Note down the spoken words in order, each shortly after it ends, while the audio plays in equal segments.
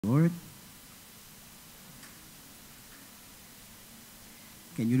Lord.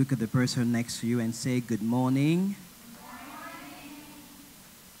 Can you look at the person next to you and say, good morning?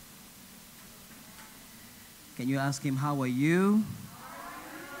 Can you ask him, how are you?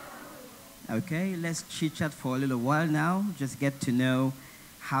 Okay, let's chit-chat for a little while now. Just get to know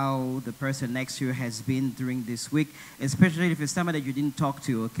how the person next to you has been during this week, especially if it's somebody that you didn't talk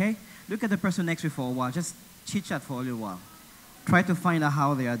to, okay? Look at the person next to you for a while. Just chit-chat for a little while. Try to find out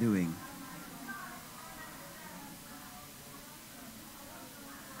how they are doing.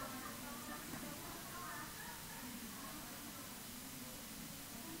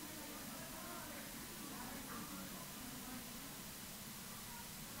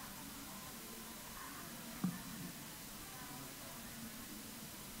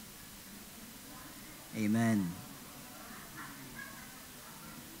 Amen.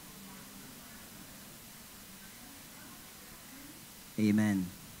 Amen.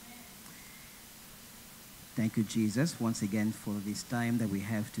 Thank you, Jesus, once again for this time that we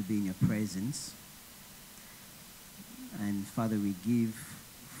have to be in your presence. And Father, we give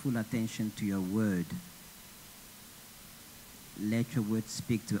full attention to your word. Let your word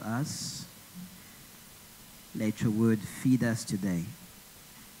speak to us. Let your word feed us today.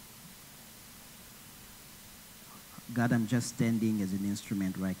 God, I'm just standing as an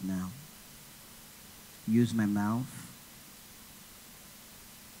instrument right now. Use my mouth.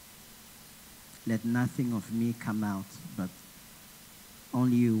 Let nothing of me come out, but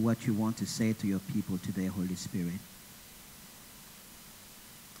only what you want to say to your people today, Holy Spirit.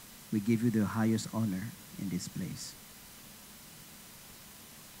 We give you the highest honor in this place.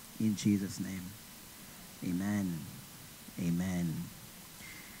 In Jesus' name, amen. Amen.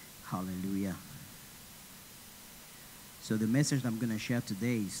 Hallelujah. So the message I'm going to share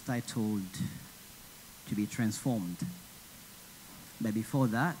today is titled, To Be Transformed. But before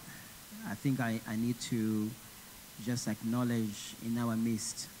that, I think I need to just acknowledge in our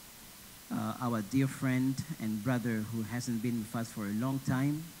midst our dear friend and brother who hasn't been with us for a long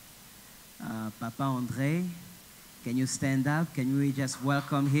time, Papa André. Can you stand up? Can we just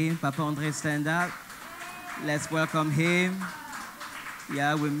welcome him? Papa André, stand up. Let's welcome him.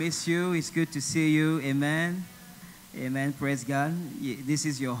 Yeah, we miss you. It's good to see you. Amen. Amen. Praise God. This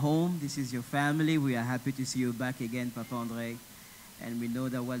is your home. This is your family. We are happy to see you back again, Papa André. And we know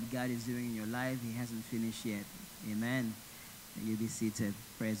that what God is doing in your life, he hasn't finished yet. Amen. And you be seated.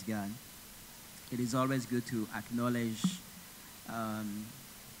 Praise God. It is always good to acknowledge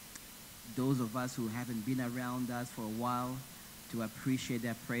those of us who haven't been around us for a while, to appreciate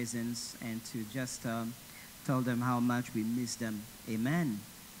their presence and to just tell them how much we miss them. Amen.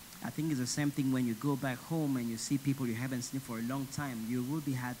 I think it's the same thing when you go back home and you see people you haven't seen for a long time. You will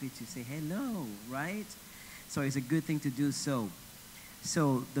be happy to say hello, right? So it's a good thing to do so.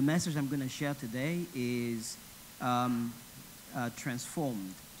 So the message I'm going to share today is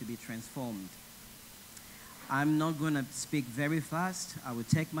transformed, to be transformed. I'm not going to speak very fast. I will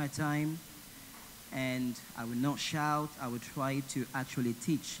take my time and I will not shout. I will try to actually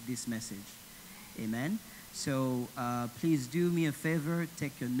teach this message. Amen. So please do me a favor,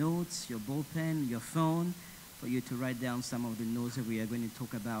 take your notes, your ball pen, your phone, for you to write down some of the notes that we are going to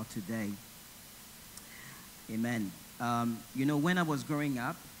talk about today. Amen. You know, when I was growing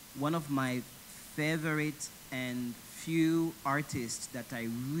up, one of my favorite and few artists that I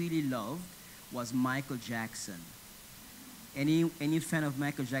really loved was Michael Jackson. Any fan of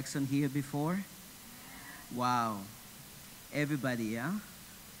Michael Jackson here before? Wow. Everybody, yeah?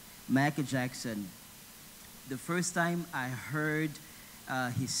 Michael Jackson. The first time I heard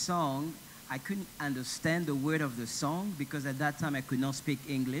his song, I couldn't understand the word of the song because at that time I could not speak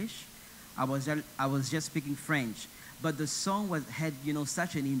English. I was just speaking French. But the song had, you know,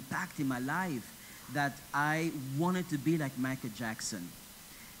 such an impact in my life that I wanted to be like Michael Jackson.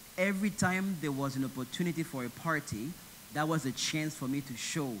 Every time there was an opportunity for a party, that was a chance for me to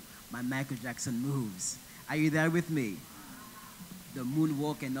show my Michael Jackson moves. Are you there with me? The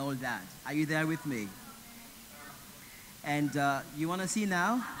moonwalk and all that. Are you there with me? And you want to see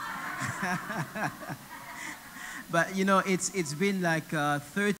now? But, you know, it's been like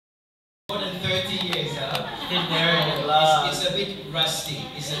 30. More than 30 years, huh? It's a bit rusty.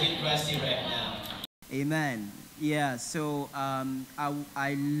 It's a bit rusty right now. Amen. Yeah, so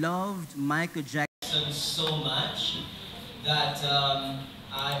I loved Michael Jackson so much that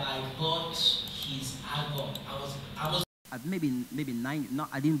I bought his album. I was maybe 9. No,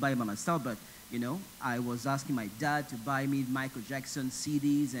 I didn't buy it by myself, but you know, I was asking my dad to buy me Michael Jackson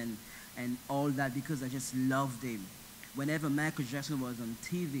CDs and all that because I just loved him. Whenever Michael Jackson was on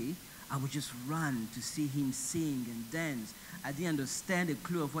TV, I would just run to see him sing and dance. I didn't understand a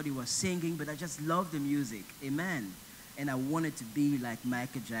clue of what he was singing, but I just loved the music. Amen. And I wanted to be like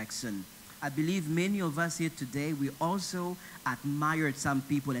Michael Jackson. I believe many of us here today, we also admired some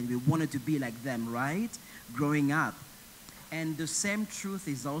people and we wanted to be like them, right? Growing up. And the same truth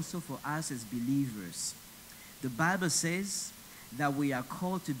is also for us as believers. The Bible says that we are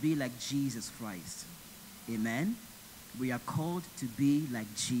called to be like Jesus Christ. Amen? We are called to be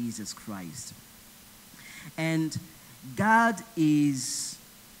like Jesus Christ. And God is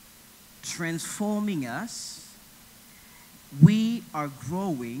transforming us. We are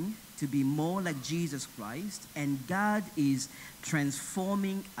growing to be more like Jesus Christ, and God is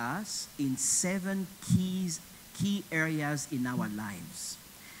transforming us in 7 key areas in our lives.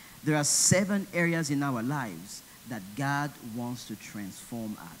 There are 7 areas in our lives that God wants to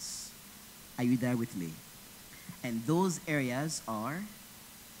transform us. Are you there with me? And those areas are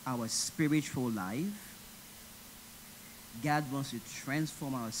our spiritual life. God wants to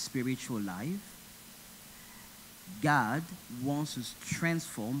transform our spiritual life. God wants to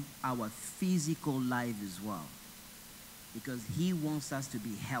transform our physical life as well, because he wants us to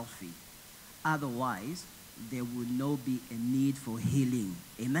be healthy. Otherwise, there will not be a need for healing.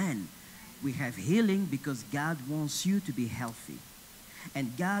 Amen. We have healing because God wants you to be healthy.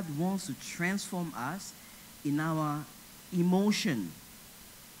 And God wants to transform us in our emotion,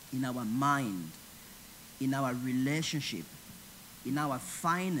 in our mind, in our relationship, in our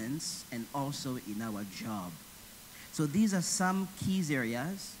finance, and also in our job. So these are some key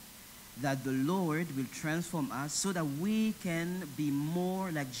areas that the Lord will transform us so that we can be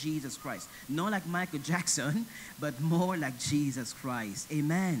more like Jesus Christ. Not like Michael Jackson, but more like Jesus Christ.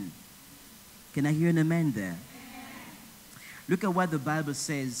 Amen. Can I hear an amen there? Amen. Look at what the Bible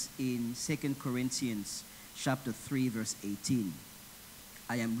says in 2 Corinthians chapter 3, verse 18.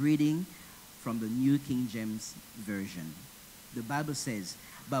 I am reading from the New King James Version. The Bible says,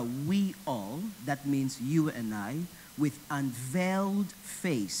 but we all, that means you and I, with unveiled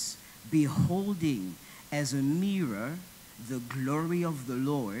face, beholding as a mirror the glory of the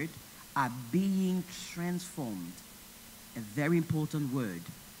Lord, are being transformed. A very important word.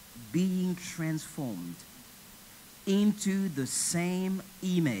 Being transformed into the same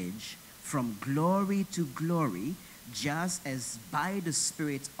image from glory to glory, just as by the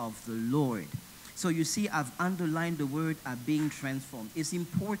Spirit of the Lord. So you see, I've underlined the word are being transformed. It's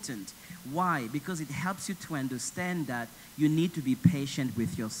important. Why? Because it helps you to understand that you need to be patient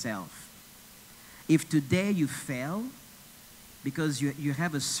with yourself. If today you fail because you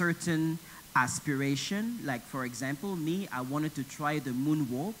have a certain aspiration, like for example, me, I wanted to try the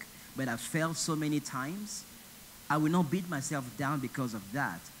moonwalk, but I failed so many times, I will not beat myself down because of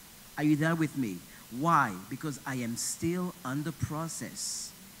that. Are you there with me? Why? Because I am still under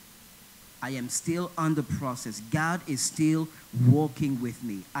process. I am still under process. God is still walking with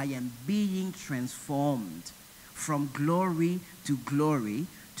me. I am being transformed from glory to glory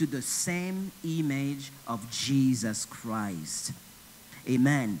to the same image of Jesus Christ.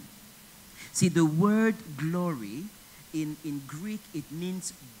 Amen. See, the word glory in Greek, it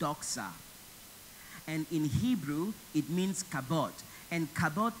means doxa. And in Hebrew, it means kabod. And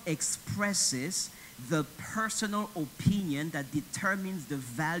kabod expresses the personal opinion that determines the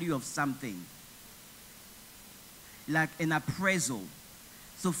value of something. Like an appraisal.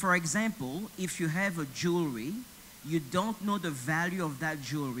 So for example, if you have a jewelry, you don't know the value of that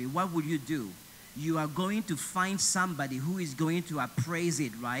jewelry, what would you do? You are going to find somebody who is going to appraise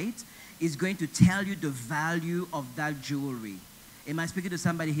it, right? Is going to tell you the value of that jewelry. Am I speaking to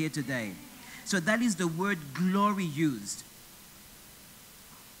somebody here today? So that is the word glory used.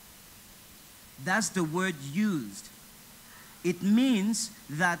 That's the word used. It means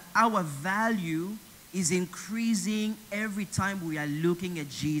that our value is increasing every time we are looking at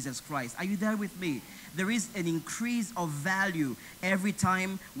Jesus Christ. Are you there with me? There is an increase of value every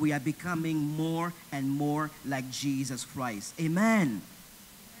time we are becoming more and more like Jesus Christ. Amen.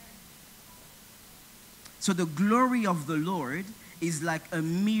 So the glory of the Lord is like a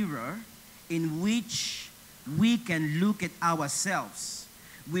mirror in which we can look at ourselves.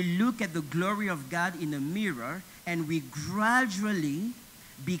 We look at the glory of God in a mirror, and we gradually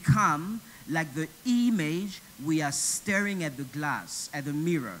become like the image we are staring at the glass, at the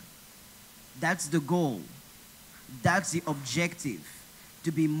mirror. That's the goal. That's the objective,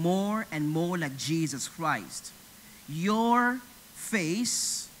 to be more and more like Jesus Christ. Your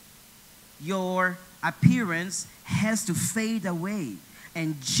face, your appearance has to fade away,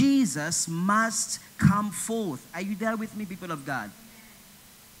 and Jesus must come forth. Are you there with me, people of God?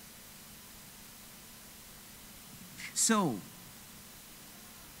 So,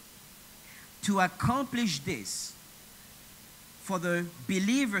 To accomplish this, for the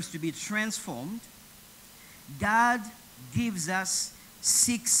believers to be transformed, God gives us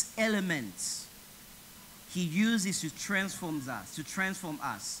 6 elements He uses to transform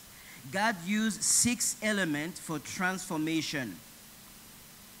us. God used 6 elements for transformation.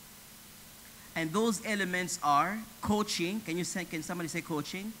 And those elements are coaching. Can somebody say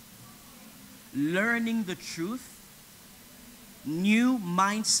coaching? Learning the truth, new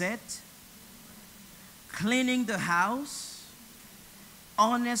mindset, cleaning the house,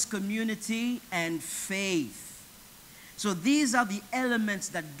 honest community, and faith. So these are the elements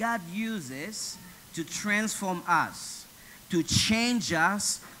that God uses to transform us, to change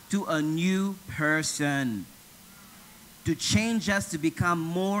us to a new person, to change us to become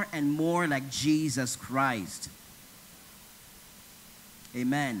more and more like Jesus Christ.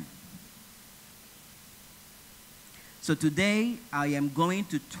 Amen. So today I am going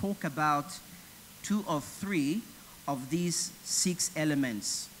to talk about 2 or 3 of these 6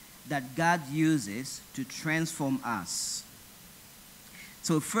 elements that God uses to transform us.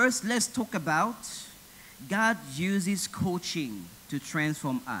 So first, let's talk about God uses coaching to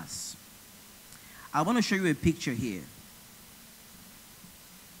transform us. I want to show you a picture here.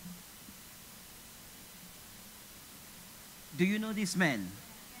 Do you know this man?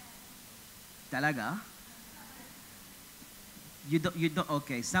 Talaga? You don't,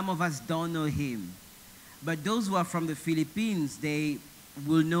 okay, some of us don't know him. But those who are from the Philippines, they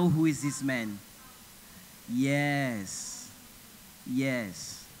will know who is this man. Yes.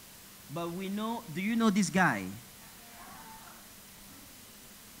 Yes. But we know, do you know this guy?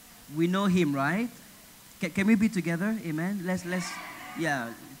 We know him, right? Can we be together? Amen? Let's,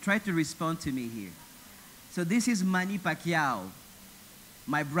 yeah, try to respond to me here. So this is Manny Pacquiao,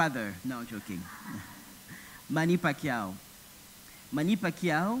 my brother. No, I'm joking. Manny Pacquiao. Manny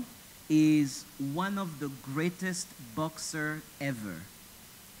Pacquiao is one of the greatest boxers ever.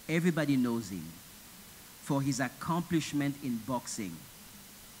 Everybody knows him for his accomplishment in boxing,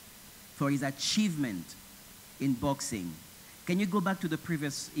 for his achievement in boxing. Can you go back to the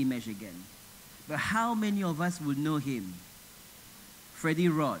previous image again? But how many of us would know him? Freddie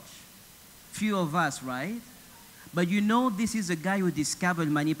Roach. Few of us, right? But you know this is the guy who discovered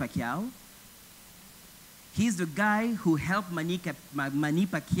Manny Pacquiao. He's the guy who helped Manny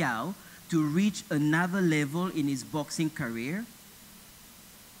Pacquiao to reach another level in his boxing career.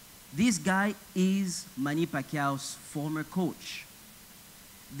 This guy is Manny Pacquiao's former coach.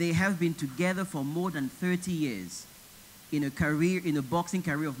 They have been together for more than 30 years in a boxing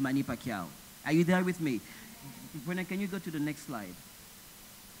career of Manny Pacquiao. Are you there with me? Brenna, can you go to the next slide?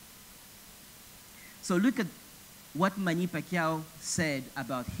 So look at what Manny Pacquiao said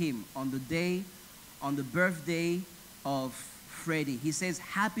about him on the birthday of Freddie. He says,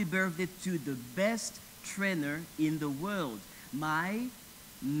 "Happy birthday to the best trainer in the world, my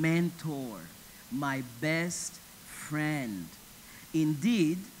mentor, my best friend."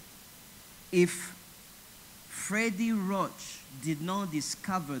 Indeed, if Freddie Roach did not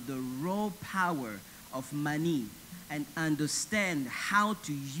discover the raw power of Manny and understand how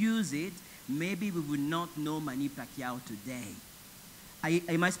to use it, maybe we would not know Manny Pacquiao today.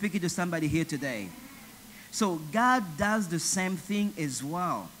 Am I speaking to somebody here today? So God does the same thing as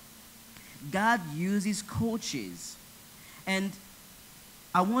well. God uses coaches. And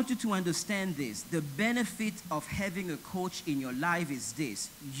I want you to understand this. The benefit of having a coach in your life is this: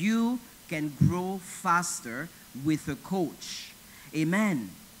 you can grow faster with a coach. Amen.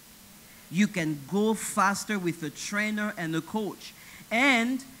 You can go faster with a trainer and a coach.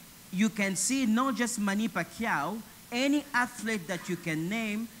 And you can see not just Manny Pacquiao, any athlete that you can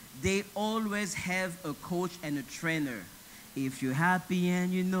name, they always have a coach and a trainer. If you're happy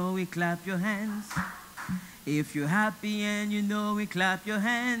and you know it, clap your hands. If you're happy and you know it, clap your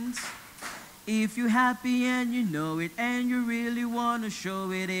hands. If you're happy and you know it and you really want to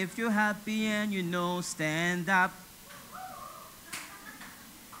show it, if you're happy and you know, stand up.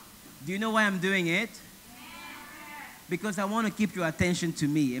 Do you know why I'm doing it? Because I want to keep your attention to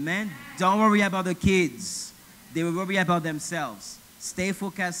me, amen? Don't worry about the kids. They will worry about themselves. Stay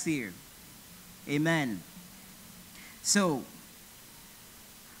focused here. Amen. So,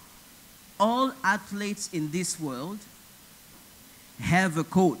 all athletes in this world have a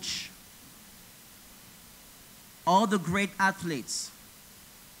coach. All the great athletes,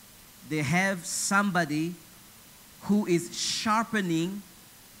 they have somebody who is sharpening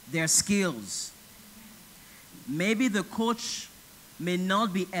their skills. Maybe the coach may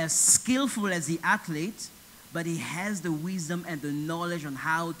not be as skillful as the athlete, but he has the wisdom and the knowledge on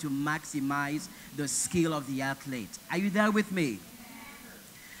how to maximize the skill of the athlete. Are you there with me?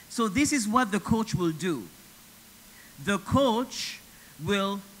 So this is what the coach will do. The coach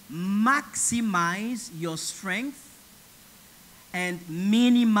will maximize your strength and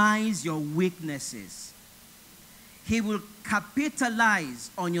minimize your weaknesses. He will capitalize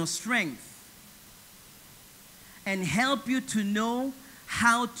on your strength and help you to know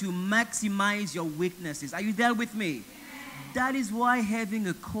how to maximize your weaknesses. Are you there with me? That is why having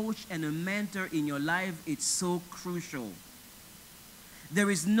a coach and a mentor in your life is so crucial. There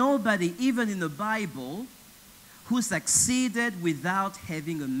is nobody, even in the Bible, who succeeded without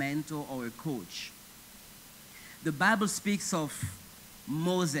having a mentor or a coach. The Bible speaks of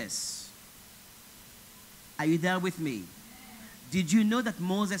Moses. Are you there with me? Did you know that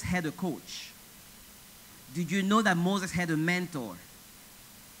Moses had a coach? Did you know that Moses had a mentor?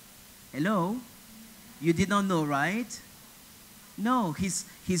 Hello? You did not know, right? No,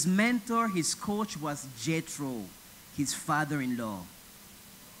 his mentor, his coach was Jethro, his father-in-law.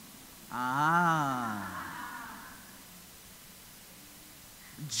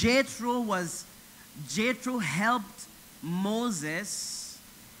 Jethro helped Moses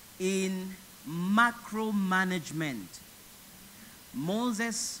in macro management.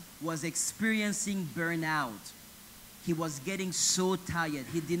 Moses was experiencing burnout. He was getting so tired.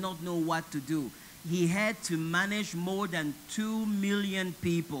 He did not know what to do. He had to manage more than 2 million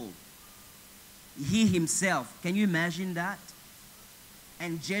people. He himself. Can you imagine that?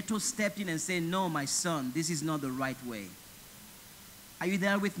 And Jethro stepped in and said, "No, my son, this is not the right way." Are you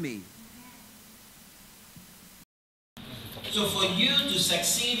there with me? So for you to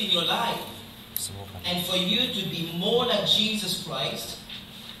succeed in your life, and for you to be more like Jesus Christ,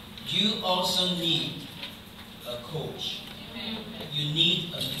 you also need a coach. You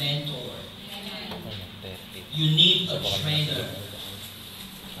need a mentor. You need a trainer.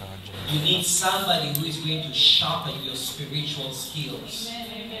 You need somebody who is going to sharpen your spiritual skills.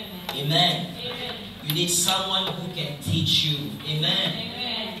 Amen. You need someone who can teach you.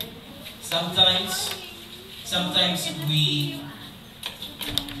 Amen. Sometimes we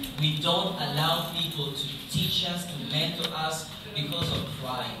don't allow people to teach us, to mentor us because of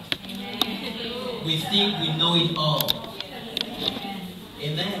pride. We think we know it all.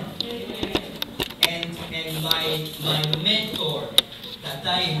 Amen. And my mentor,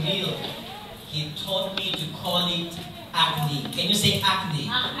 Tata Emil, he taught me to call it acne. Can you say acne?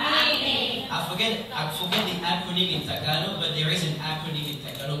 Acne. I forget the acronym in Tagalog, but there is an acronym in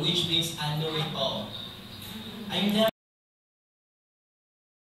Tagalog which means I know it all. Are you there?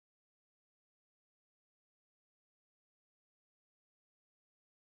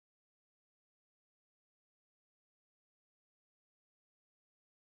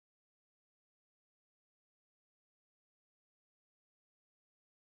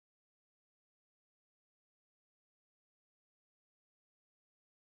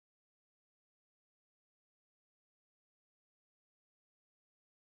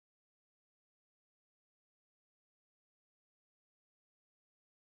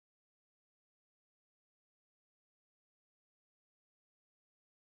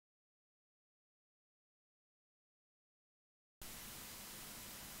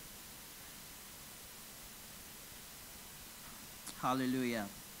 Hallelujah.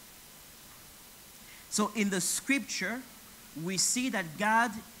 So in the scripture, we see that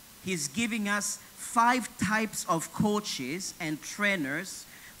God is giving us 5 types of coaches and trainers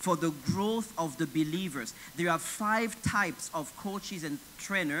for the growth of the believers. There are 5 types of coaches and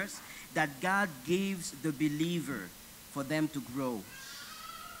trainers that God gives the believer for them to grow.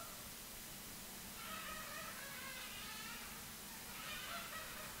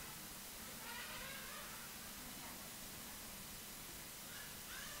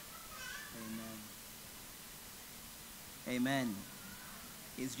 Amen.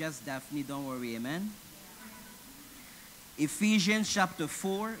 It's just Daphne, don't worry, amen. Ephesians chapter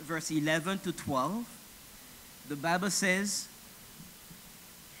 4, verse 11 to 12. The Bible says,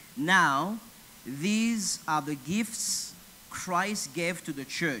 "Now, these are the gifts Christ gave to the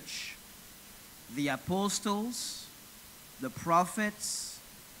church: the apostles, the prophets,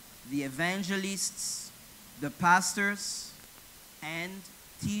 the evangelists, the pastors, and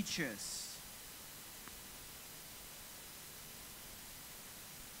teachers."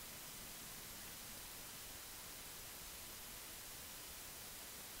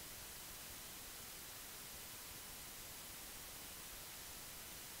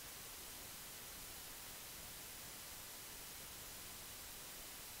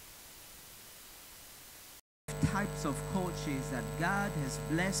 Types of coaches that God has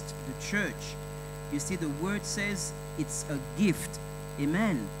blessed the church. You see, the word says it's a gift.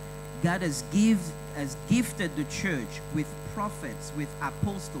 Amen. God has gifted the church with prophets, with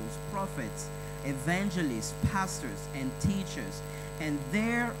apostles, prophets, evangelists, pastors, and teachers. And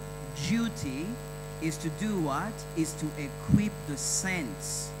their duty is to do what? Is to equip the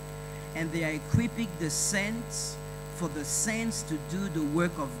saints. And they are equipping the saints for the saints to do the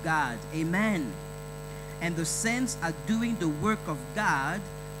work of God. Amen. And the saints are doing the work of God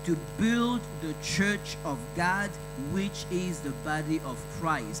to build the church of God, which is the body of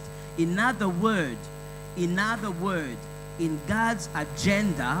Christ. In other words, in God's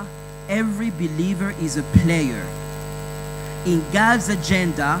agenda, every believer is a player. In God's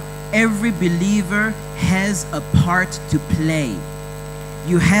agenda, every believer has a part to play.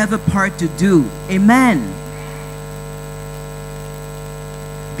 You have a part to do. Amen.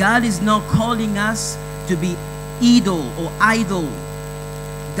 God is not calling us to be idle.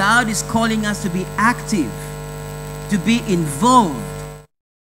 God is calling us to be active, to be involved.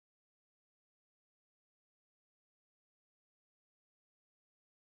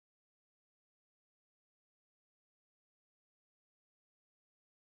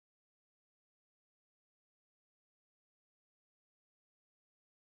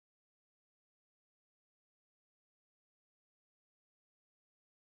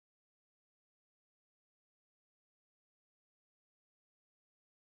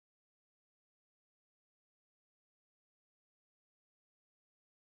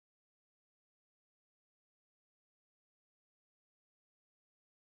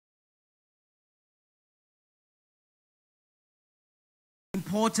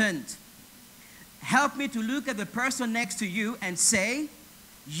 Important. Help me to look at the person next to you and say,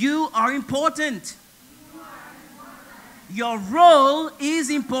 you are important. Your role is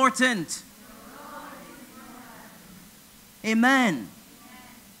important. Amen.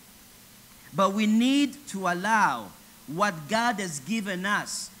 But we need to allow what God has given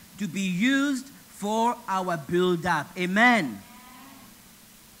us to be used for our build-up. Amen.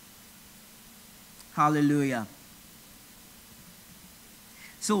 Hallelujah.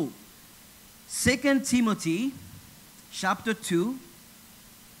 So, 2 Timothy chapter 2,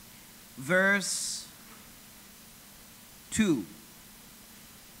 verse 2.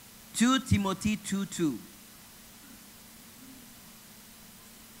 2 Timothy 2:2.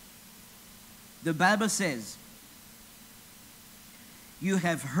 The Bible says, you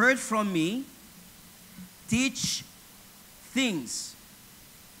have heard from me, teach things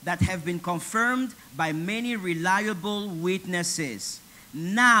that have been confirmed by many reliable witnesses.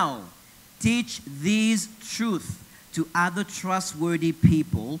 Now, teach these truths to other trustworthy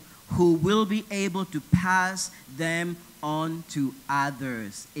people who will be able to pass them on to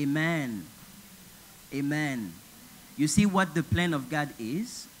others. Amen. Amen. You see what the plan of God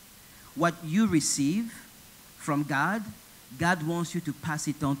is? What you receive from God, God wants you to pass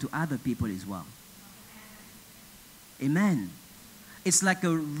it on to other people as well. Amen. It's like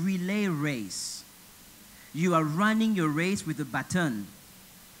a relay race. You are running your race with a baton.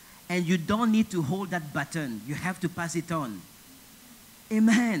 And you don't need to hold that baton. You have to pass it on.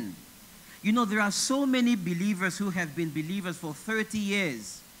 Amen. You know, there are so many believers who have been believers for 30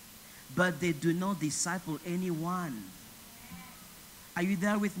 years, but they do not disciple anyone. Are you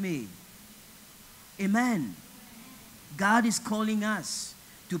there with me? Amen. God is calling us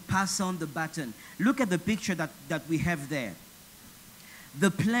to pass on the baton. Look at the picture that we have there.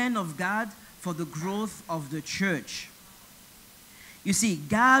 The plan of God for the growth of the church. You see,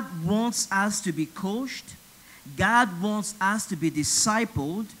 God wants us to be coached. God wants us to be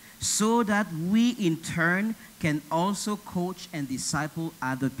discipled so that we in turn can also coach and disciple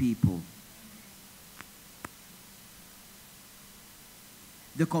other people.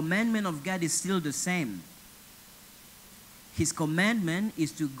 The commandment of God is still the same. His commandment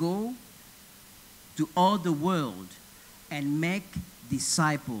is to go to all the world and make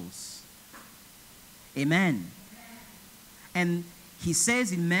disciples. Amen. And he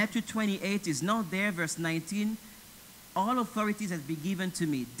says in Matthew 28, is not there, verse 19, all authorities has been given to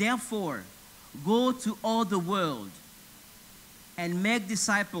me. Therefore, go to all the world and make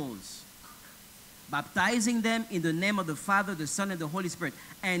disciples, baptizing them in the name of the Father, the Son, and the Holy Spirit,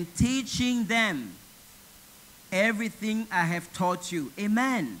 and teaching them everything I have taught you.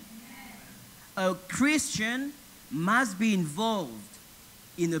 Amen. A Christian must be involved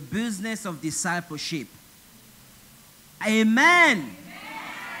in the business of discipleship. Amen.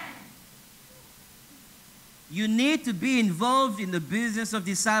 You need to be involved in the business of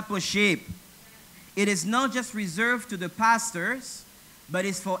discipleship. It is not just reserved to the pastors, but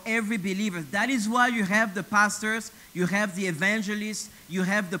it's for every believer. That is why you have the pastors, you have the evangelists, you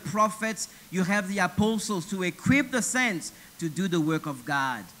have the prophets, you have the apostles to equip the saints to do the work of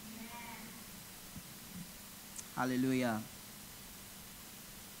God. Hallelujah.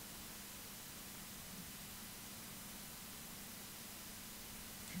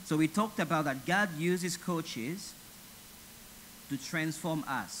 So we talked about that God uses coaches to transform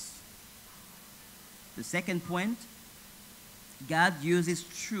us. The second point, God uses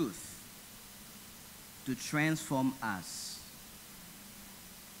truth to transform us.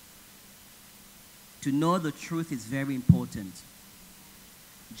 To know the truth is very important.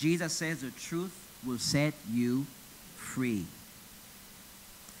 Jesus says the truth will set you free.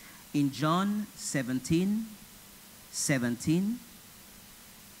 In John 17:17,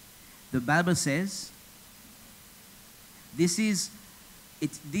 the Bible says, this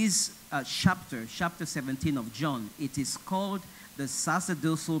chapter 17 of John, it is called the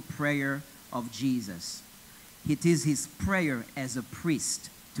sacerdotal prayer of Jesus. It is his prayer as a priest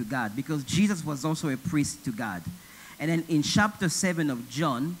to God, because Jesus was also a priest to God. And then in chapter 7 of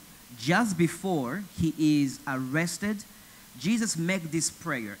John, just before he is arrested, Jesus makes this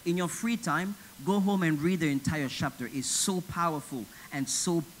prayer. In your free time, go home and read the entire chapter. It's so powerful and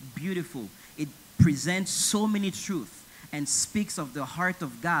so beautiful. It presents so many truths and speaks of the heart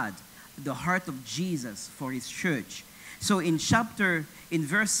of God, the heart of Jesus for his church. So in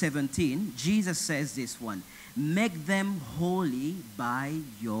verse 17, Jesus says this one, make them holy by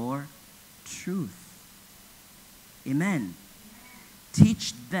your truth. Amen.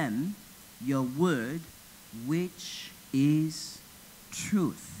 Teach them your word, which is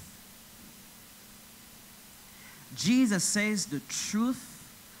truth. Jesus says the truth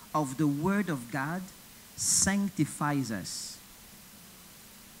of the word of God sanctifies us.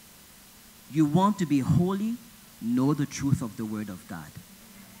 You want to be holy? Know the truth of the word of God.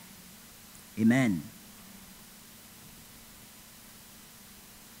 Amen.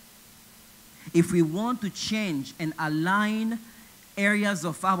 If we want to change and align areas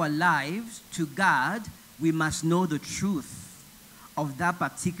of our lives to God, we must know the truth of that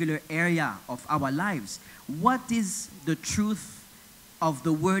particular area of our lives. What is the truth of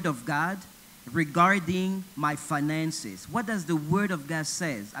the Word of God regarding my finances? What does the Word of God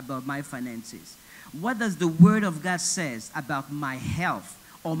says about my finances? What does the Word of God says about my health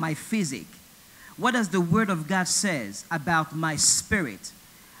or my physique? What does the Word of God says about my spirit?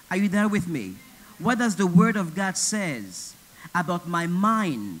 Are you there with me? What does the Word of God says about my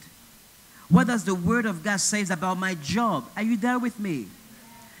mind? What does the Word of God says about my job? Are you there with me?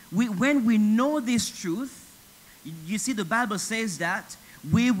 When we know this truth, you see the Bible says that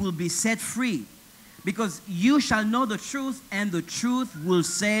we will be set free. Because you shall know the truth, and the truth will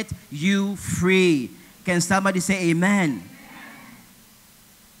set you free. Can somebody say amen?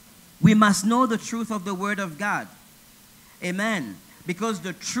 We must know the truth of the Word of God. Amen. Because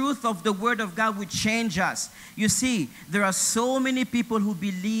the truth of the Word of God will change us. You see, there are so many people who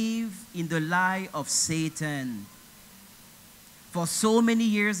believe in the lie of Satan. For so many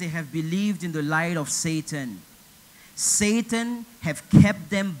years, they have believed in the lie of Satan. Satan have kept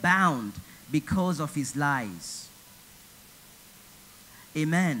them bound because of his lies.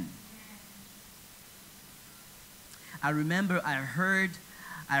 Amen. I remember I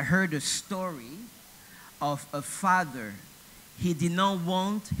heard a story of a father. He did not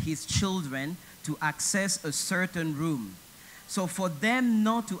want his children to access a certain room. So for them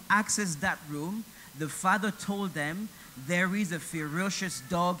not to access that room, the father told them, there is a ferocious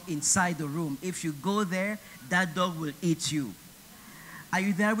dog inside the room. If you go there, that dog will eat you. Are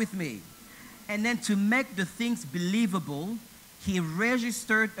you there with me? And then to make the things believable, he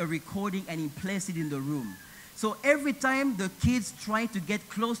registered a recording and he placed it in the room. So every time the kids try to get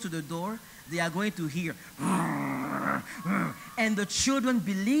close to the door, they are going to hear. And the children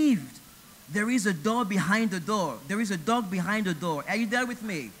believed there is a door behind the door. There is a dog behind the door. Are you there with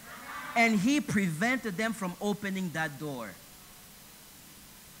me? And he prevented them from opening that door.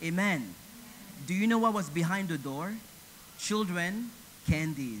 Amen. Do you know what was behind the door? Children,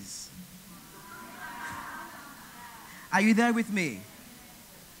 candies. Are you there with me?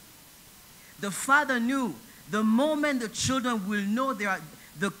 The father knew the moment the children will know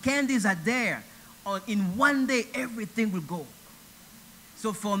the candies are there, in one day everything will go.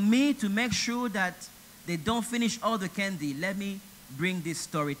 So for me to make sure that they don't finish all the candy, let me bring this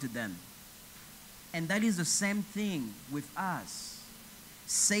story to them. And that is the same thing with us.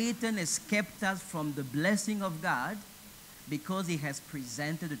 Satan has kept us from the blessing of God because he has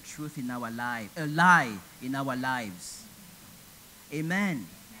presented the truth in our life, a lie in our lives. Amen.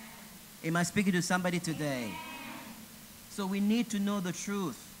 Am I speaking to somebody today? So we need to know the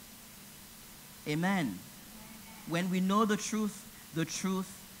truth. Amen. When we know the truth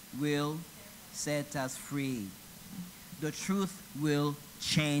will set us free. The truth will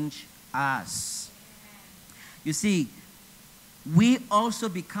change us. You see, we also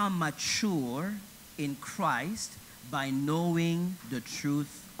become mature in Christ by knowing the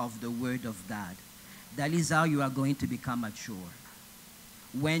truth of the Word of God. That is how you are going to become mature.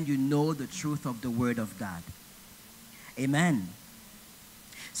 When you know the truth of the Word of God. Amen.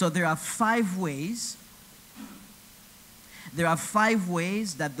 So there are 5 ways. There are 5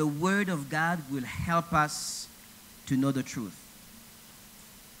 ways that the Word of God will help us to know the truth.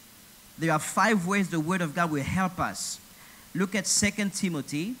 There are 5 ways the Word of God will help us. Look at 2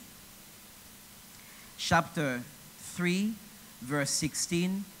 Timothy chapter 3, verse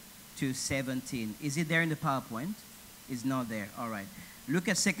 16 to 17. Is it there in the PowerPoint? It's not there. All right. Look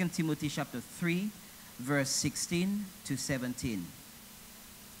at 2 Timothy chapter 3, verse 16 to 17.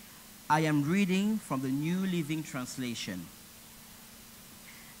 I am reading from the New Living Translation.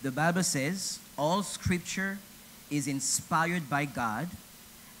 The Bible says, all Scripture is inspired by God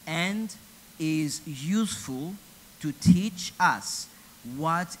and is useful to teach us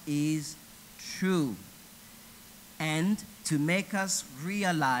what is true and to make us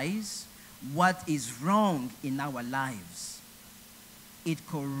realize what is wrong in our lives. It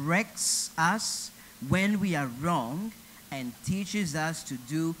corrects us when we are wrong and teaches us to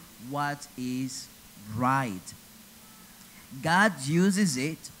do what is right. God uses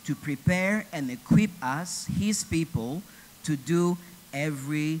it to prepare and equip us, His people, to do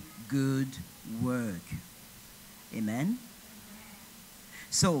every good work. Amen?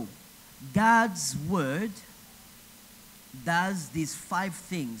 So, God's Word does these 5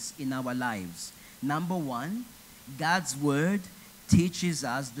 things in our lives. Number 1, God's Word teaches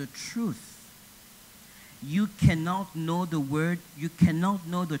us the truth. You cannot know the Word, you cannot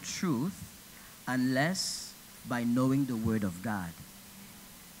know the truth unless by knowing the Word of God.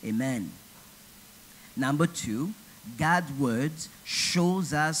 Amen. Number 2, God's Word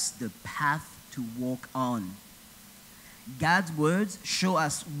shows us the path to walk on. God's words show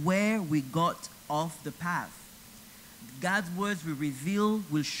us where we got off the path. God's words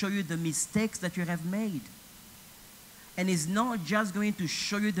will show you the mistakes that you have made. And it's not just going to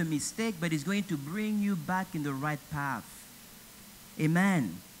show you the mistake, but it's going to bring you back in the right path.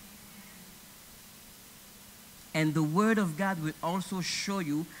 Amen. And the Word of God will also show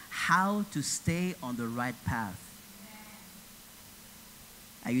you how to stay on the right path.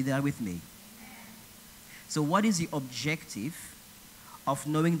 Are you there with me? So what is the objective of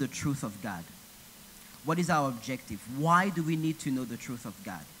knowing the truth of God? What is our objective? Why do we need to know the truth of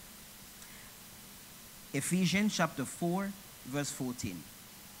God? Ephesians chapter 4, verse 14.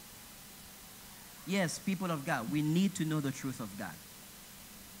 Yes, people of God, we need to know the truth of God.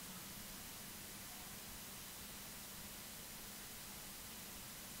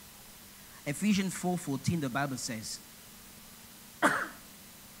 Ephesians 4:14, the Bible says,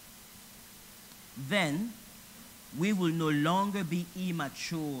 then we will no longer be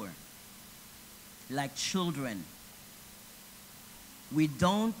immature like children. We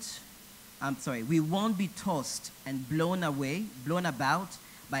won't be tossed and blown about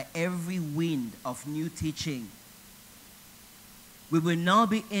by every wind of new teaching. We will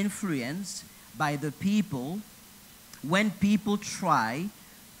not be influenced by the people when people try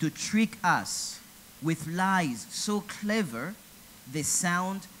to trick us with lies so clever they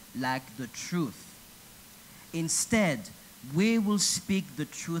sound like the truth. Instead, we will speak the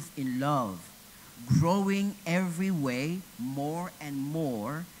truth in love, growing every way more and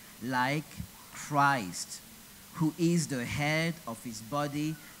more like Christ, who is the head of His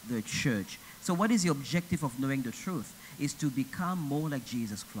body, the church. So what is the objective of knowing the truth? Is to become more like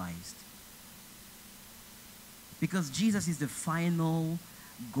Jesus Christ. Because Jesus is the final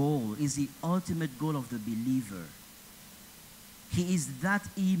goal, is the ultimate goal of the believer. He is that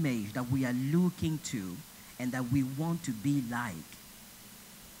image that we are looking to and that we want to be like.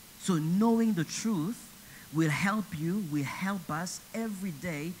 So knowing the truth will help you, will help us every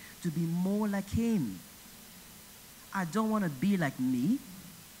day to be more like Him. I don't want to be like me.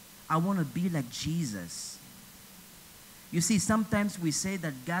 I want to be like Jesus. You see, sometimes we say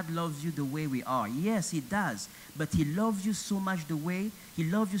that God loves you the way we are. Yes, He does. But He loves you so much He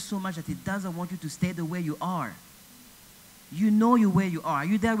loves you so much that He doesn't want you to stay the way you are. You know you where you are. Are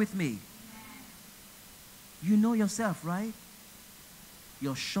you there with me? You know yourself, right?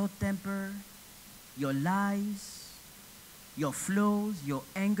 Your short temper, your lies, your flows, your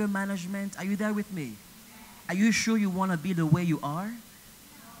anger management. Are you there with me? Are you sure you want to be the way you are?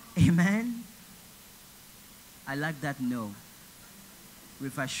 Amen? I like that no.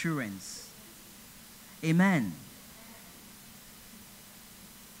 With assurance. Amen.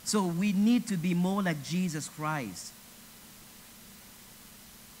 So we need to be more like Jesus Christ.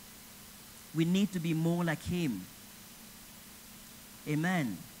 We need to be more like him.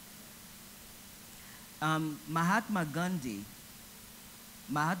 Amen. Mahatma Gandhi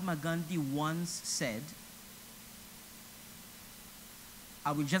once said,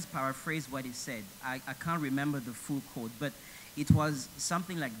 I will just paraphrase what he said. I can't remember the full quote, but it was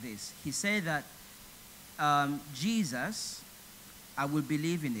something like this. He said that Jesus, I will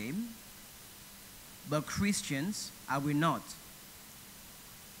believe in him, but Christians, I will not.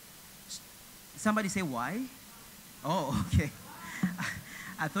 Somebody say why? Oh, okay.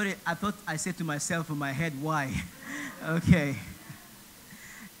 I thought I said to myself in my head, why? Okay.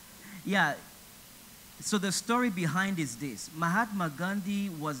 Yeah. So the story behind is this. Mahatma Gandhi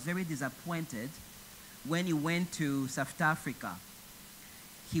was very disappointed when he went to South Africa.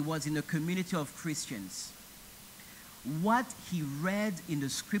 He was in a community of Christians. What he read in the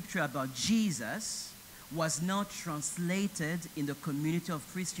scripture about Jesus was not translated in the community of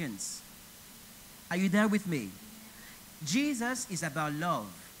Christians. Are you there with me? Jesus is about love.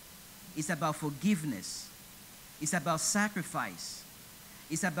 It's about forgiveness. It's about sacrifice.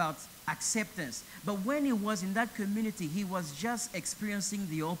 It's about acceptance. But when he was in that community, he was just experiencing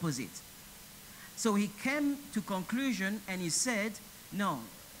the opposite. So he came to conclusion and he said, no,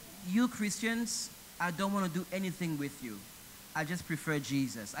 you Christians, I don't want to do anything with you. I just prefer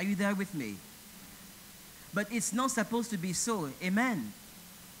Jesus. Are you there with me? But it's not supposed to be so. Amen.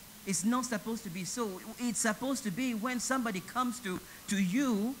 It's not supposed to be so. It's supposed to be when somebody comes to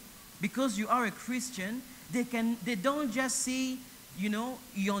you, because you are a Christian, they don't just see,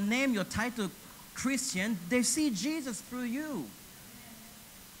 your name, your title, Christian. They see Jesus through you.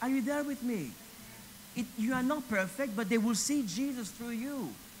 Are you there with me? You are not perfect, but they will see Jesus through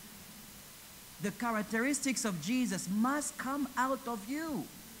you. The characteristics of Jesus must come out of you.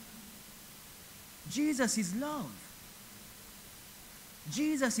 Jesus is love.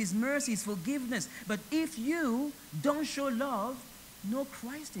 Jesus is mercy, is forgiveness. But if you don't show love, no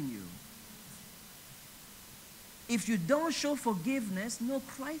Christ in you. If you don't show forgiveness, no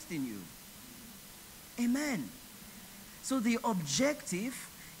Christ in you. Amen. So the objective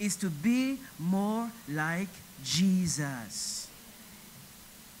is to be more like Jesus.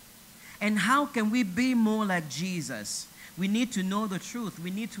 And how can we be more like Jesus? We need to know the truth. We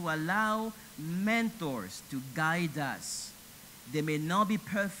need to allow mentors to guide us. They may not be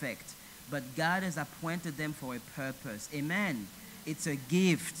perfect, but God has appointed them for a purpose. Amen. It's a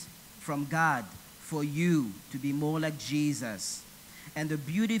gift from God for you to be more like Jesus. And the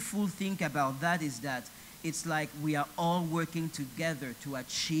beautiful thing about that is that it's like we are all working together to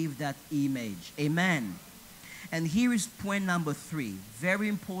achieve that image. Amen. And here is point number 3. Very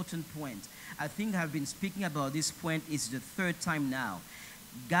important point. I think I've been speaking about this point. It's the 3rd time now.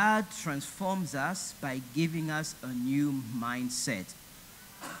 God transforms us by giving us a new mindset.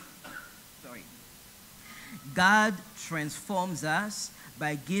 Sorry. God transforms us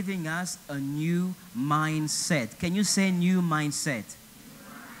by giving us a new mindset. Can you say new mindset?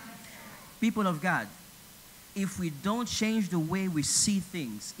 People of God, if we don't change the way we see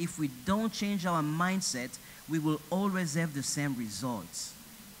things, if we don't change our mindset, we will always have the same results.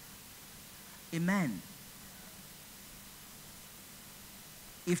 Amen.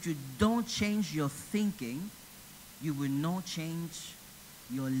 If you don't change your thinking, you will not change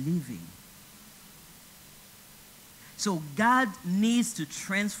your living. So God needs to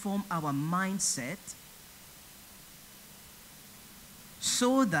transform our mindset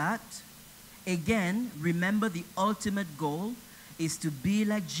so that, again, remember the ultimate goal is to be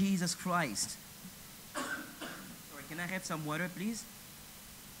like Jesus Christ. Sorry, can I have some water, please?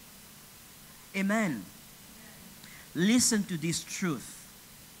 Amen. Listen to this truth.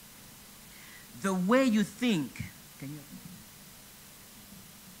 The way you think, can you?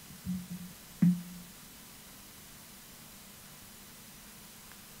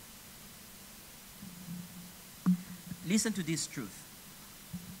 Listen to this truth.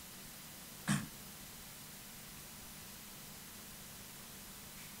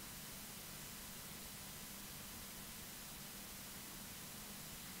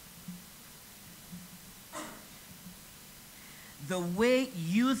 The way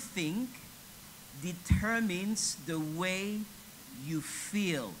you think determines the way you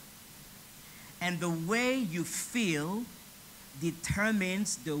feel. And the way you feel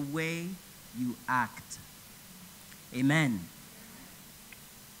determines the way you act. Amen.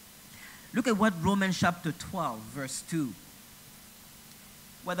 Look at what Romans chapter 12, verse 2.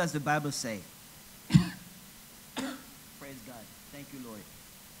 What does the Bible say? Praise God. Thank you, Lord.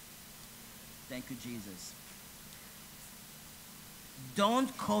 Thank you, Jesus.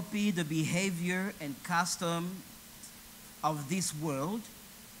 Don't copy the behavior and custom of this world,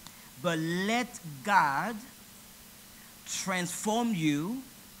 but let God transform you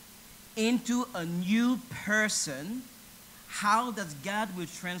into a new person. How does God will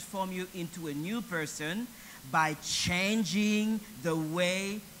transform you into a new person? By changing the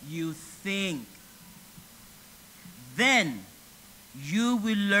way you think. Then you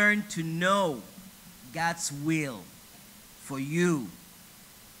will learn to know God's will for you.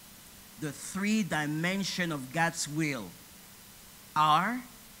 The three dimensions of God's will are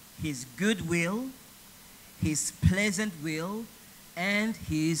His good will, His pleasant will, and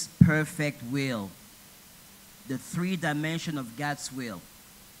His perfect will. The three dimensions of God's will.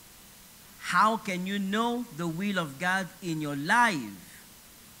 How can you know the will of God in your life?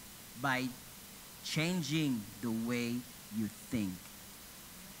 By changing the way you think.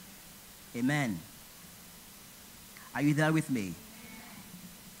 Amen. Are you there with me?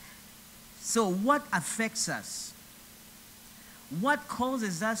 So what affects us? What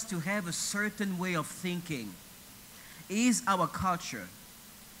causes us to have a certain way of thinking is our culture.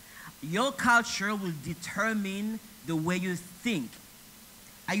 Your culture will determine the way you think.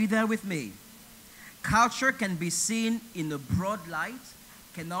 Are you there with me? Culture can be seen in a broad light,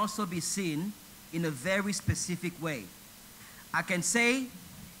 can also be seen in a very specific way. I can say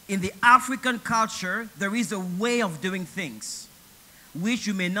in the African culture, there is a way of doing things, which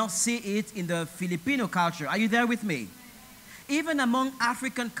you may not see it in the Filipino culture. Are you there with me? Even among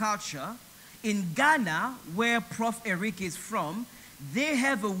African culture, in Ghana, where Prof. Eric is from, they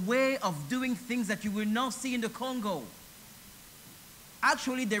have a way of doing things that you will not see in the Congo.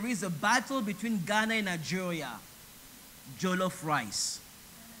 Actually, there is a battle between Ghana and Nigeria. Jollof rice.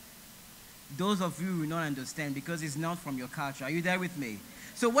 Those of you will not understand because it's not from your culture. Are you there with me?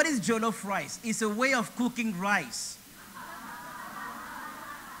 So what is jollof rice? It's a way of cooking rice.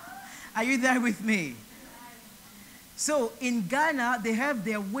 Are you there with me? So in Ghana, they have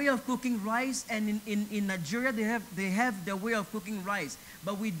their way of cooking rice, and in Nigeria, they have their way of cooking rice.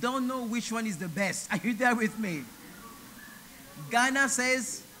 But we don't know which one is the best. Are you there with me? Ghana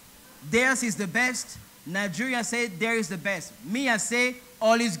says theirs is the best. Nigeria says theirs is the best. Me, I say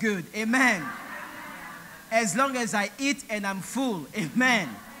all is good. Amen. As long as I eat and I'm full. Amen.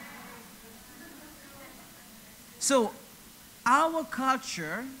 So our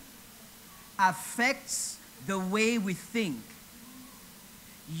culture affects the way we think.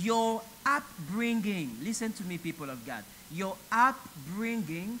 Your upbringing, listen to me, people of God. Your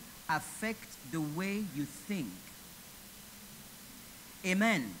upbringing affects the way you think.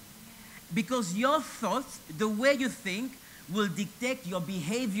 Amen. Because your thoughts, the way you think, will dictate your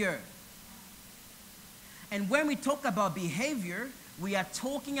behavior. And when we talk about behavior, we are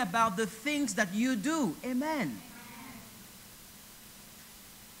talking about the things that you do. Amen.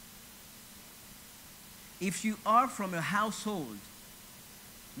 If you are from a household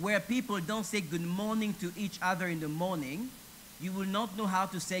where people don't say good morning to each other in the morning, you will not know how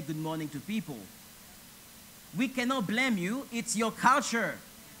to say good morning to people. We cannot blame you. It's your culture.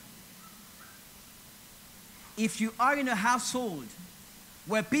 If you are in a household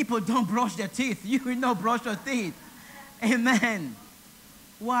where people don't brush their teeth, you will not brush your teeth. Amen.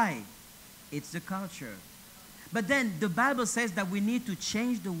 Why? It's the culture. But then the Bible says that we need to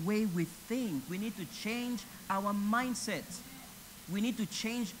change the way we think. We need to change our mindset. We need to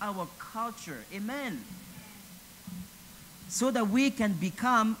change our culture. Amen. So that we can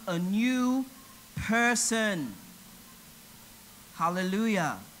become a new person.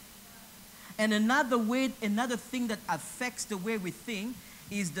 Hallelujah. And another thing that affects the way we think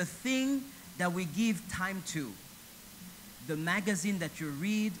is the thing that we give time to. The magazine that you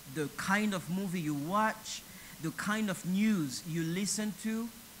read, the kind of movie you watch, the kind of news you listen to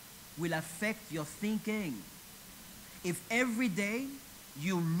will affect your thinking. If every day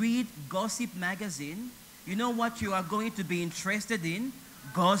you read gossip magazine, you know what you are going to be interested in?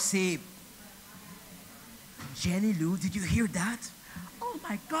 Gossip. Jenny Lou, did you hear that? Oh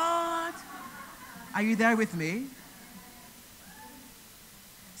my God. Are you there with me?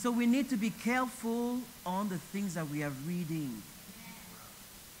 So we need to be careful on the things that we are reading,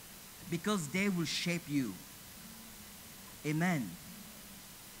 because they will shape you. Amen.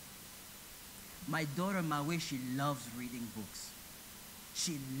 My daughter Mawe, she loves reading books.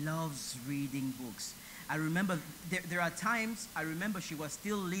 She loves reading books. I remember, there are times, I remember she was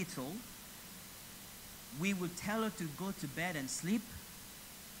still little. We would tell her to go to bed and sleep.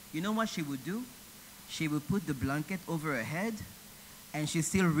 You know what she would do? She would put the blanket over her head, and she's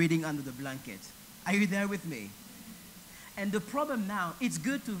still reading under the blanket. Are you there with me? And the problem now, it's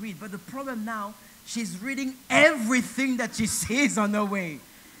good to read, but the problem now, she's reading everything that she sees on her way.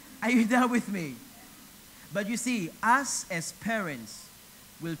 Are you there with me? But you see, us as parents,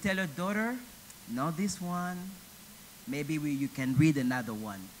 We'll tell her, daughter, not this one. Maybe you can read another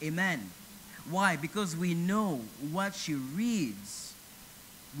one. Amen. Why? Because we know what she reads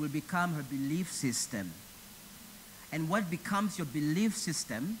will become her belief system. And what becomes your belief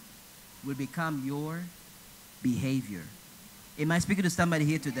system will become your behavior. Am I speaking to somebody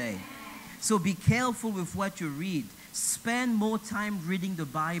here today? So be careful with what you read. Spend more time reading the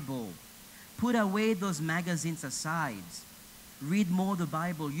Bible. Put away those magazines aside. Read more the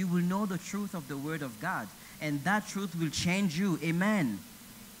Bible. You will know the truth of the Word of God. And that truth will change you. Amen.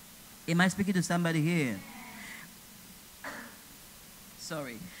 Am I speaking to somebody here?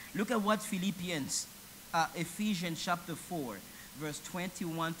 Sorry. Look at what Ephesians chapter 4, verse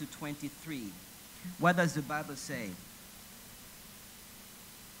 21 to 23. What does the Bible say?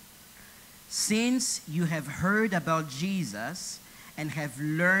 Since you have heard about Jesus and have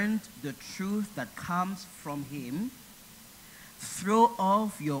learned the truth that comes from him, throw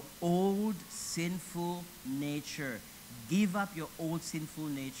off your old sinful nature. Give up your old sinful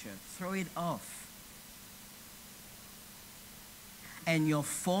nature. Throw it off. And your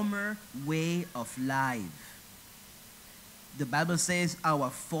former way of life. The Bible says our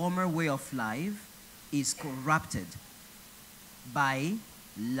former way of life is corrupted by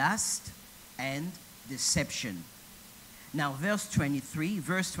lust and deception. Now, verse 23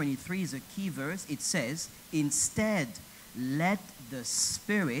 is a key verse. It says, instead, let the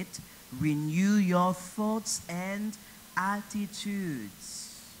Spirit renew your thoughts and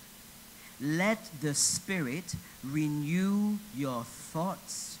attitudes. Let the Spirit renew your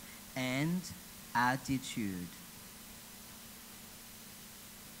thoughts and attitude.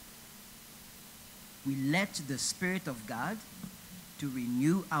 We let the Spirit of God to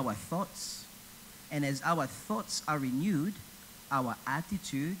renew our thoughts. And as our thoughts are renewed, our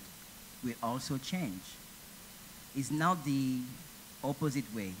attitude will also change. It's not the opposite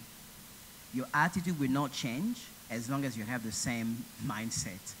way. Your attitude will not change as long as you have the same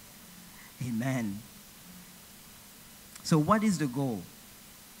mindset. Amen. So what is the goal?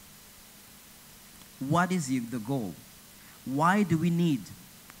 What is the goal? Why do we need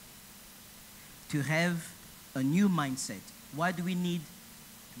to have a new mindset? Why do we need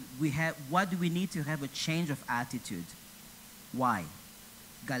to have a change of attitude? Why?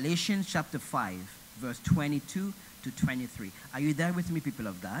 Galatians chapter 5, verse 22 to 23. Are you there with me, people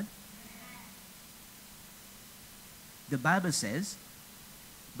of God? The Bible says,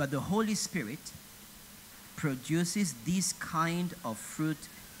 but the Holy Spirit produces this kind of fruit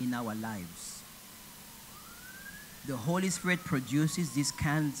in our lives. The Holy Spirit produces this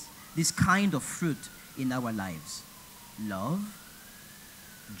kind of fruit in our lives. Love,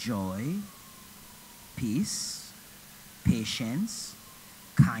 joy, peace, patience,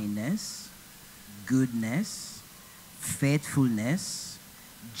 kindness, goodness, faithfulness,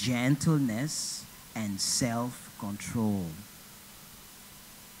 gentleness, and self-control.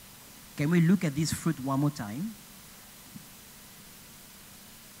 Can we look at this fruit one more time?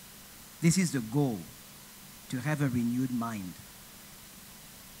 This is the goal, to have a renewed mind.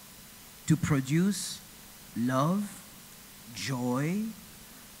 To produce love, joy,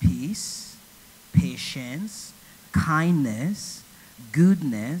 peace, patience, kindness,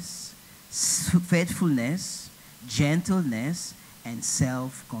 goodness, faithfulness, gentleness, and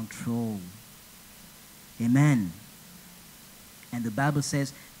self-control. Amen. And the Bible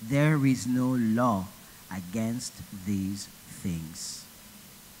says there is no law against these things.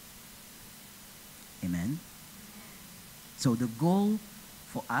 Amen. So the goal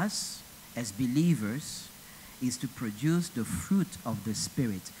for us as believers is to produce the fruit of the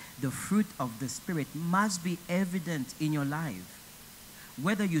Spirit. The fruit of the Spirit must be evident in your life.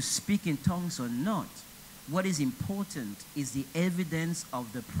 Whether you speak in tongues or not, what is important is the evidence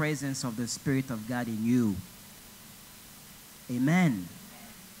of the presence of the Spirit of God in you. Amen.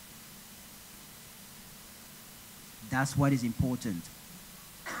 That's what is important.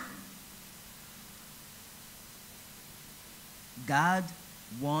 God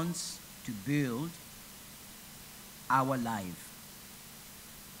wants to build our life.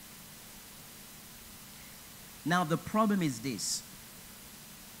 Now the problem is this.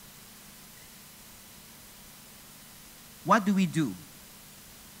 What do?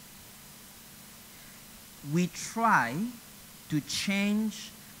 We try to change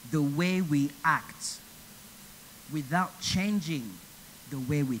the way we act without changing the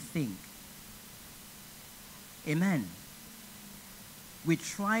way we think. Amen. We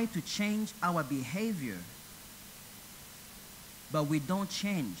try to change our behavior, but we don't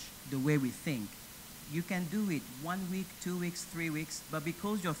change the way we think. You can do it 1 week, 2 weeks, 3 weeks, but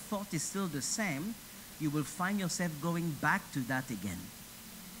because your thought is still the same, you will find yourself going back to that again.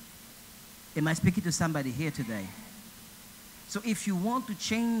 Am I speaking to somebody here today? So if you want to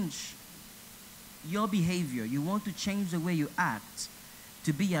change your behavior, you want to change the way you act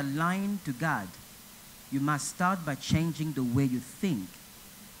to be aligned to God, you must start by changing the way you think.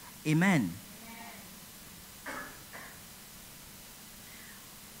 Amen.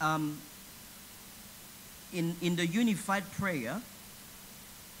 In the unified prayer,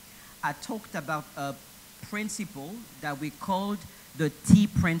 I talked about a principle that we called the T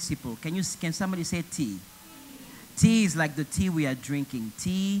principle. Can somebody say T? T is like the tea we are drinking.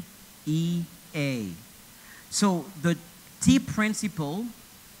 T-E-A. So the T principle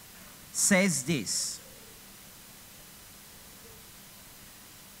says this: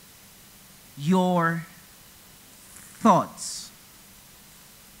 your thoughts.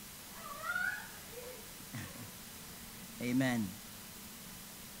 Amen.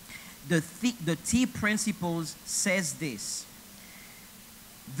 The T principles says this: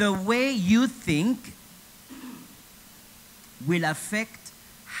 the way you think will affect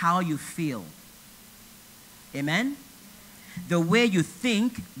how you feel. Amen? The way you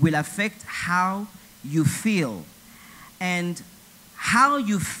think will affect how you feel. And how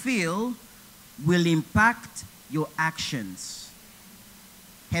you feel will impact your actions.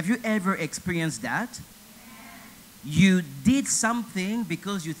 Have you ever experienced that? You did something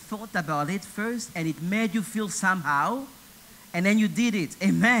because you thought about it first and it made you feel somehow, and then you did it.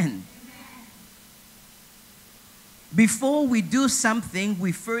 Amen. Before we do something,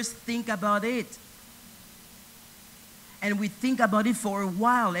 we first think about it. And we think about it for a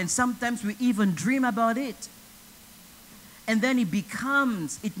while, and sometimes we even dream about it. And then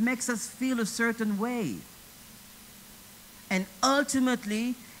it makes us feel a certain way. And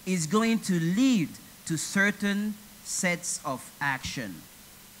ultimately, it's going to lead to certain sets of action.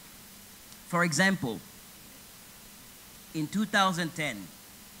 For example, in 2010,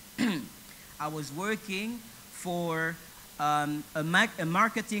 I was working for a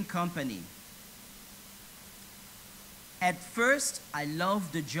marketing company. At first, I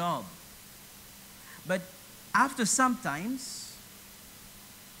loved the job. But after some times,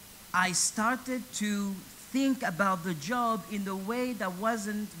 I started to think about the job in the way that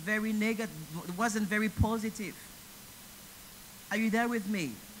wasn't very negative, wasn't very positive. Are you there with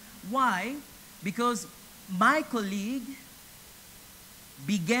me? Why? Because my colleague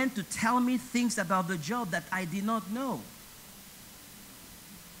began to tell me things about the job that I did not know.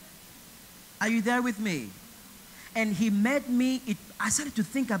 Are you there with me? And he made me, I started to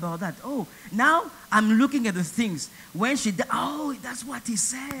think about that. Oh, now I'm looking at the things. When she did, oh, that's what he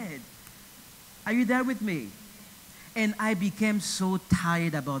said. Are you there with me? And I became so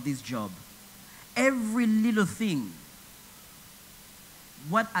tired about this job. Every little thing,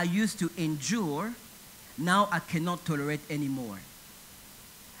 what I used to endure, now I cannot tolerate anymore.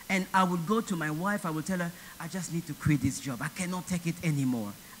 And I would go to my wife, I would tell her, I just need to quit this job. I cannot take it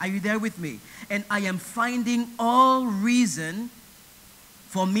anymore. Are you there with me? And I am finding all reason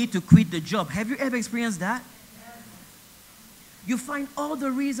for me to quit the job. Have you ever experienced that? Yes. You find all the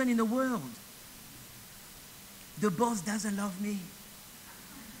reason in the world. The boss doesn't love me.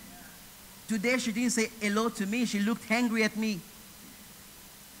 Today she didn't say hello to me. She looked angry at me.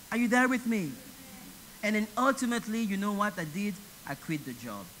 Are you there with me? And then ultimately, you know what I did? I quit the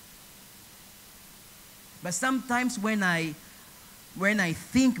job. But sometimes when I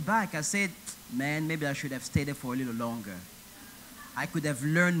think back, I said, man, maybe I should have stayed there for a little longer. I could have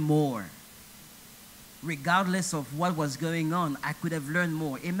learned more. Regardless of what was going on, I could have learned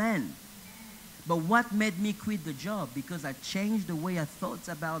more. Amen. But what made me quit the job? Because I changed the way I thought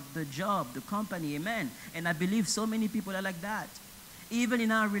about the job, the company. Amen. And I believe so many people are like that. Even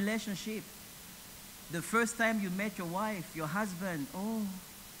in our relationship. The first time you met your wife, your husband, oh,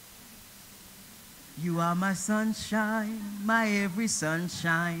 you are my sunshine, my every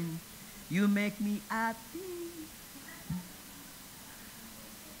sunshine. You make me happy.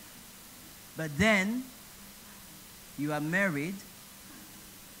 But then, you are married,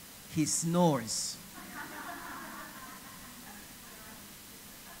 he snores.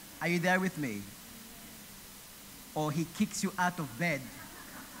 Are you there with me? Or he kicks you out of bed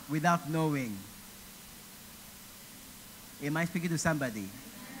without knowing. Am I speaking to somebody?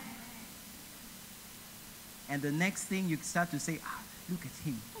 And the next thing you start to say, look at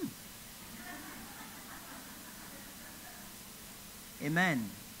him. Amen.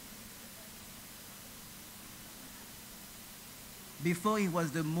 Before he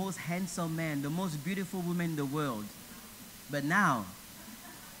was the most handsome man, the most beautiful woman in the world. But now,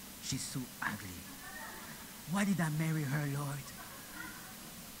 she's so ugly. Why did I marry her, Lord?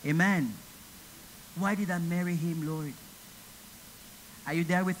 Amen. Why did I marry him, Lord? Are you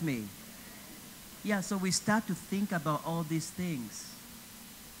there with me? Yeah, so we start to think about all these things.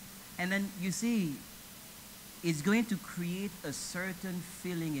 And then you see, it's going to create a certain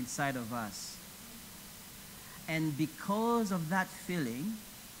feeling inside of us. And because of that feeling,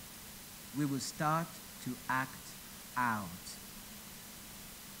 we will start to act out.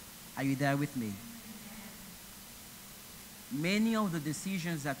 Are you there with me? Many of the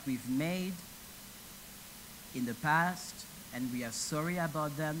decisions that we've made in the past, and we are sorry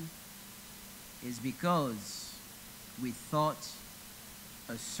about them, is because we thought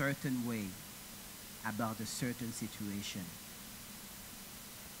a certain way about a certain situation.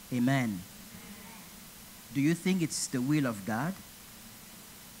 Amen. Do you think it's the will of God?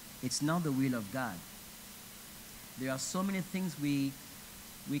 It's not the will of God. There are so many things we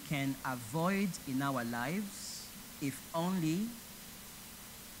can avoid in our lives if only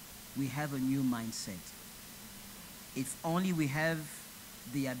we have a new mindset. If only we have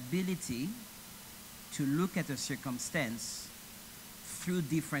the ability to look at a circumstance through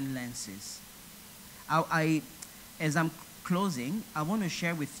different lenses. As I'm closing, I want to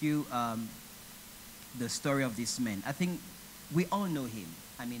share with you the story of this man. I think we all know him.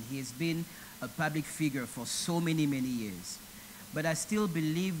 I mean, he has been a public figure for so many, many years. But I still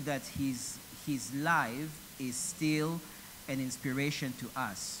believe that his life is still an inspiration to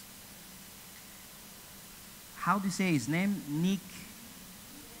us. How do you say his name? Nick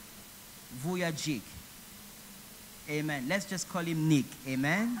Vujicic. Amen. Let's just call him Nick.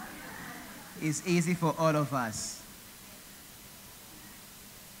 Amen. It's easy for all of us.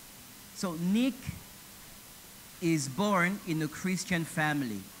 So Nick is born in a Christian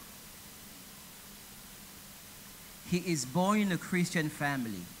family. He is born in a Christian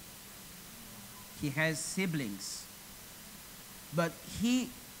family. He has siblings. But him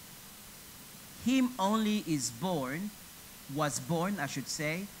only was born, I should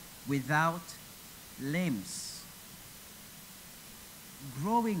say, without limbs.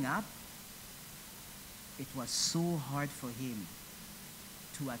 Growing up, it was so hard for him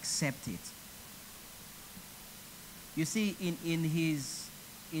to accept it. You see, in his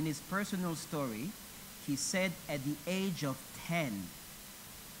personal story, he said at the age of 10,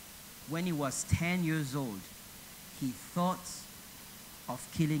 when he was 10 years old, he thought of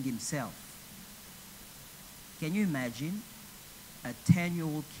killing himself. Can you imagine a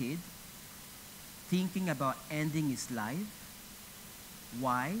 10-year-old kid thinking about ending his life?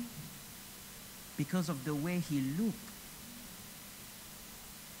 Why? Because of the way he looked.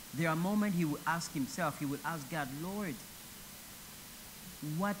 There are moments he would ask himself, he would ask God, Lord,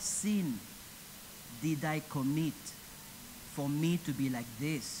 what sin did I commit for me to be like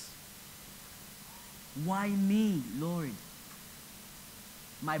this? Why me, Lord?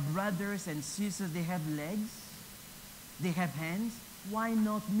 My brothers and sisters, they have legs, they have hands. Why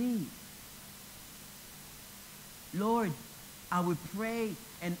not me? Lord, I will pray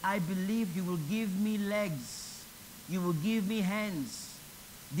and I believe you will give me legs. You will give me hands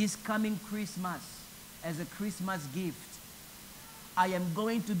this coming Christmas as a Christmas gift. I am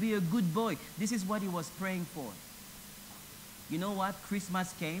going to be a good boy. This is what he was praying for. You know what?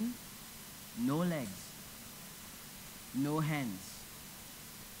 Christmas came. No legs. No hands.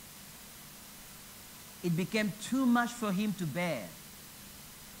 It became too much for him to bear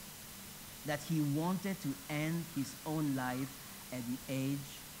that he wanted to end his own life at the age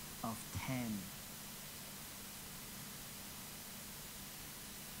of 10.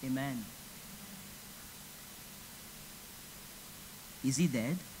 Amen. Is he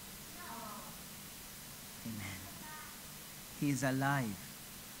dead? No. Amen. He is alive.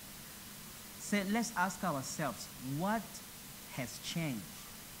 So let's ask ourselves, what has changed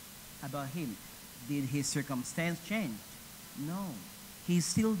about him? Did his circumstance change? No. He's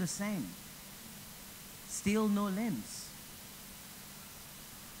still the same. Still no limbs.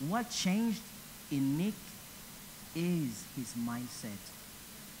 What changed in Nick is his mindset.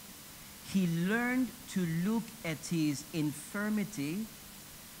 He learned to look at his infirmity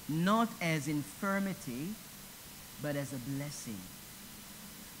not as infirmity, but as a blessing,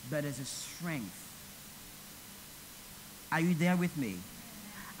 but as a strength. Are you there with me?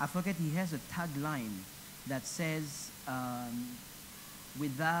 I forget, he has a tagline that says,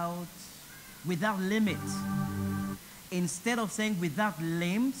 without limits. Instead of saying without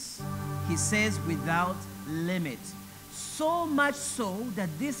limbs, he says without limit. So much so that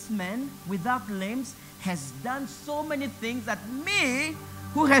this man without limbs has done so many things that me,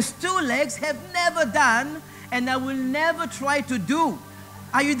 who has 2 legs, have never done and I will never try to do.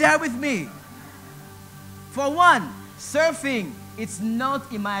 Are you there with me? For one, surfing, it's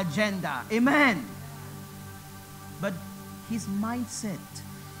not in my agenda. Amen. But his mindset,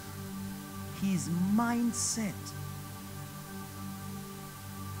 his mindset.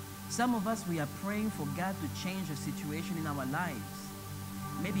 Some of us, we are praying for God to change a situation in our lives.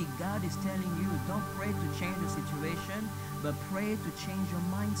 Maybe God is telling you, don't pray to change the situation, but pray to change your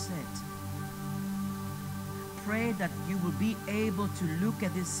mindset. Pray that you will be able to look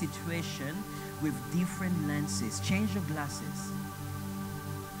at this situation with different lenses. Change your glasses.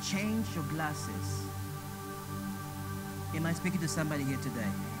 Change your glasses. Am I speaking to somebody here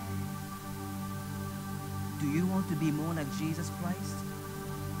today? Do you want to be more like Jesus Christ?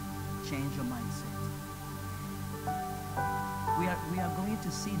 Change your mindset. We are going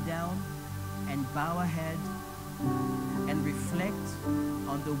to sit down and bow our head and reflect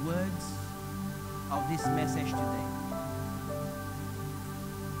on the words of this message today.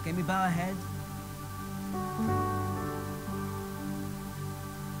 Can we bow our head?